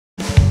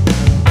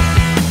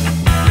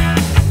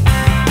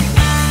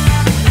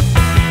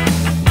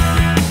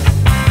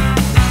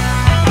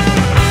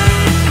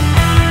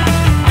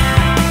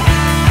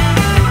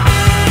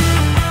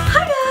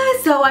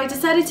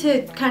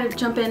decided to kind of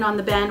jump in on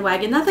the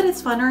bandwagon. Not that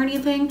it's fun or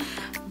anything,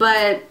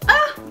 but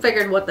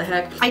figured what the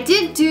heck. I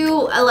did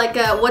do like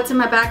a what's in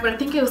my bag, but I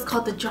think it was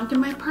called the junk in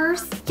my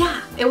purse.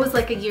 Yeah, it was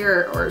like a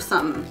year or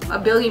something, a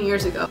billion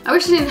years ago. I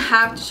wish I didn't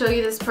have to show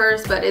you this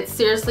purse, but it's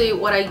seriously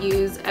what I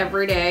use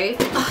every day.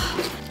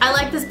 I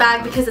like this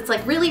bag because it's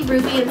like really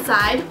roomy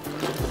inside.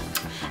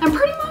 And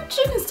pretty much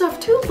you can stuff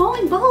 2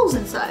 bowling balls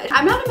inside.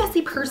 I'm not a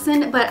messy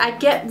person, but I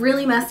get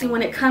really messy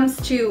when it comes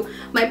to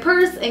my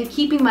purse and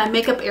keeping my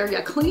makeup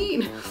area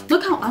clean.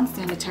 Look how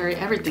unsanitary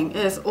everything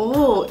is.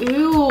 Oh,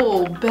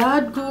 ew,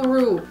 bad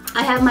guru.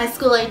 I have my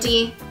school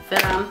ID,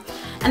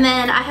 and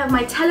then I have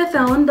my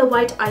telephone, the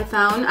white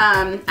iPhone.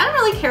 I don't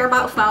really care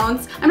about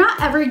phones. I'm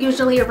not ever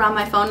usually around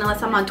my phone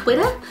unless I'm on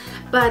Twitter,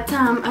 but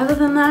other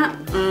than that,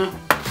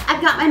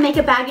 I've got my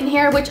makeup bag in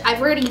here, which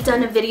I've already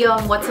done a video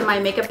on what's in my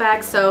makeup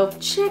bag, so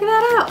check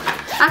that out.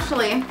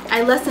 Actually,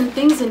 I left some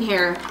things in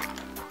here.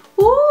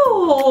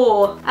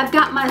 Ooh, I've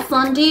got my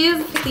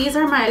Sundays. These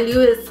are my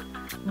Louis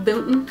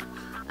Vuitton.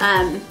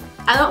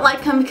 I don't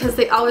like them because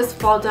they always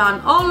fall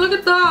down. Oh, look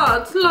at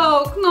that.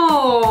 Look,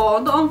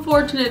 no. The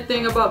unfortunate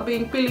thing about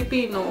being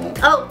Filipino.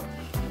 Oh,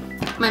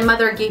 my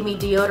mother gave me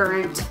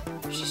deodorant.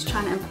 She's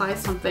trying to imply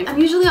something. I'm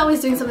usually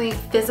always doing something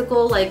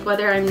physical, like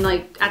whether I'm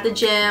like at the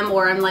gym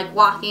or I'm like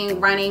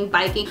walking, running,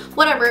 biking,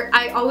 whatever.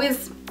 I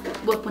always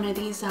whip one of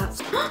these out.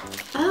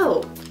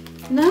 Oh,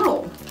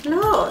 no.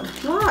 Lord.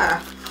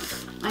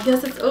 I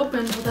guess it's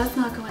open. Well, that's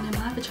not going in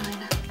my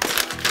vagina.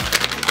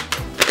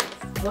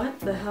 What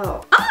the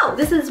hell? Oh,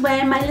 this is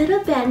when my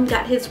little Ben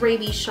got his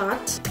rabies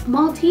shot.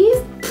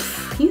 Maltese?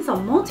 Pff, he's a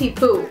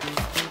multi-poo.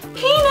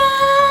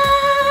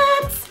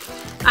 Peanuts!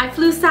 I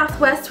flew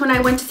Southwest when I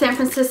went to San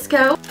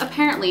Francisco.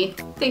 Apparently,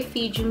 they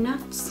feed you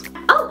nuts.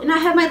 Oh, and I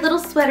have my little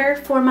sweater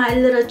for my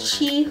little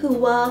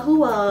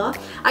chihuahua.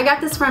 I got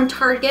this from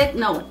Target,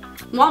 no,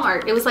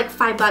 Walmart. It was like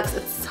 $5.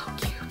 It's so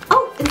cute.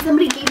 Oh, and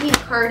somebody gave me a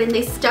card and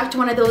they stuffed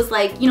one of those,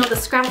 like, you know, the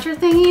scratcher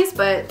thingies,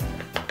 but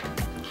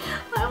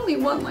I only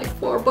won like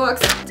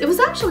 $4. It was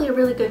actually a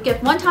really good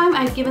gift. One time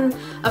I'd given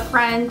a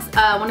friend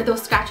one of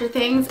those scratcher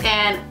things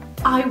and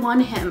I won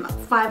him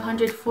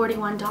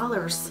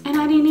 $541 and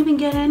I didn't even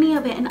get any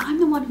of it and I'm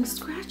the one who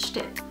scratched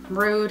it.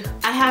 Rude.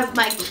 I have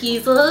my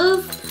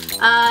Keezels.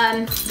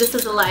 This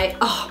is a light.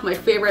 Oh, my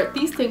favorite.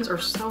 These things are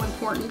so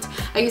important.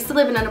 I used to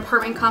live in an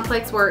apartment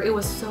complex where it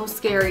was so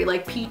scary,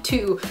 like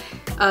P2,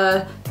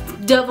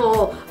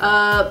 Devil,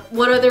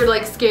 what other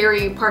like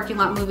scary parking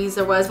lot movies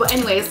there was. But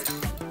anyways,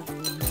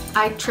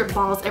 I tripped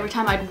balls every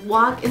time I'd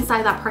walk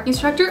inside that parking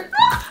structure.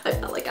 I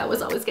felt like I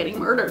was always getting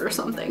murdered or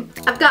something.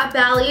 I've got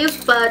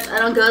Bally's, but I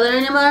don't go there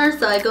anymore,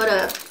 so I go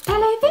to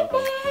LA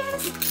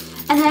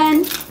Fitness. And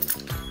then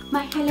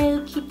my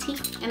Hello Kitty.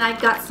 And I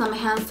got some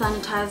hand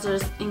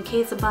sanitizers in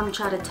case a bum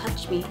try to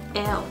touch me.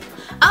 Ew.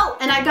 Oh,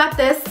 and I got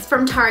this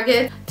from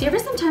Target. Do you ever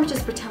sometimes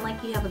just pretend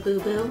like you have a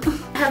boo-boo?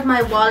 I have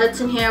my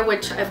wallets in here,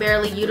 which I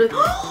barely use.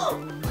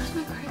 Where's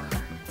my credit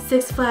card?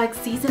 Six Flags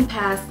season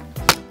pass.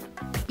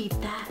 Beat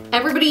that.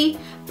 Everybody,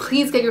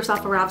 please get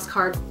yourself a Ralph's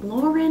card.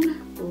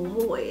 Lauren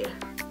Lloyd.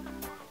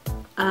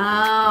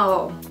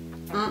 Oh.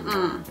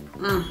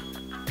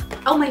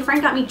 Oh, my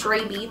friend got me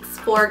Dre Beats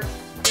for,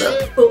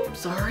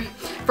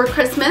 for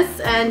Christmas,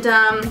 and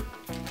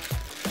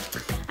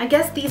I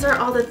guess these are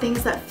all the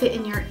things that fit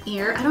in your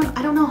ear.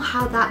 I don't know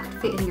how that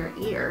could fit in your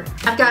ear.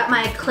 I've got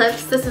my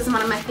Clips. This is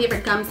one of my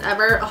favorite gums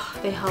ever. Oh,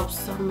 they help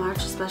so much,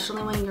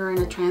 especially when you're in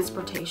a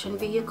transportation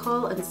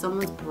vehicle and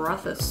someone's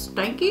breath is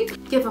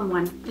stanky. Give them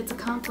one. It's a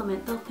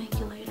compliment. They'll thank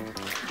you later.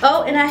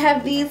 Oh, and I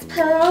have these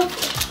pills.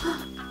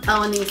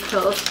 Oh, and these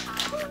pills.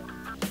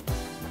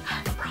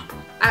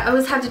 I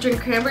always have to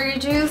drink cranberry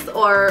juice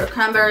or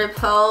cranberry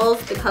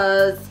pills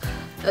because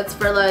it's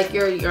for like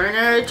your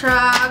urinary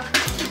tract.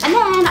 And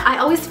then I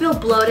always feel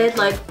bloated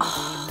like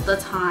all the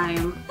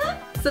time.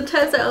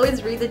 Sometimes I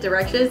always read the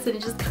directions and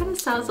it just kind of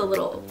sounds a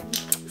little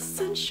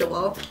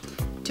sensual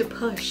to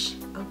push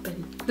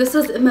open. This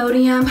is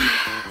Imodium.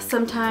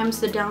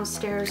 Sometimes the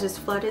downstairs is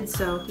flooded,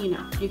 so you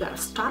know, you gotta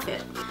stop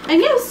it. And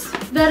yes,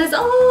 that is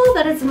all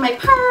that is in my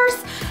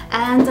purse.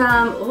 And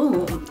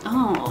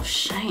oh,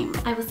 shame.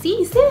 I will see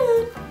you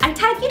soon. I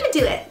tagged you to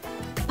do it.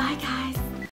 Bye guys.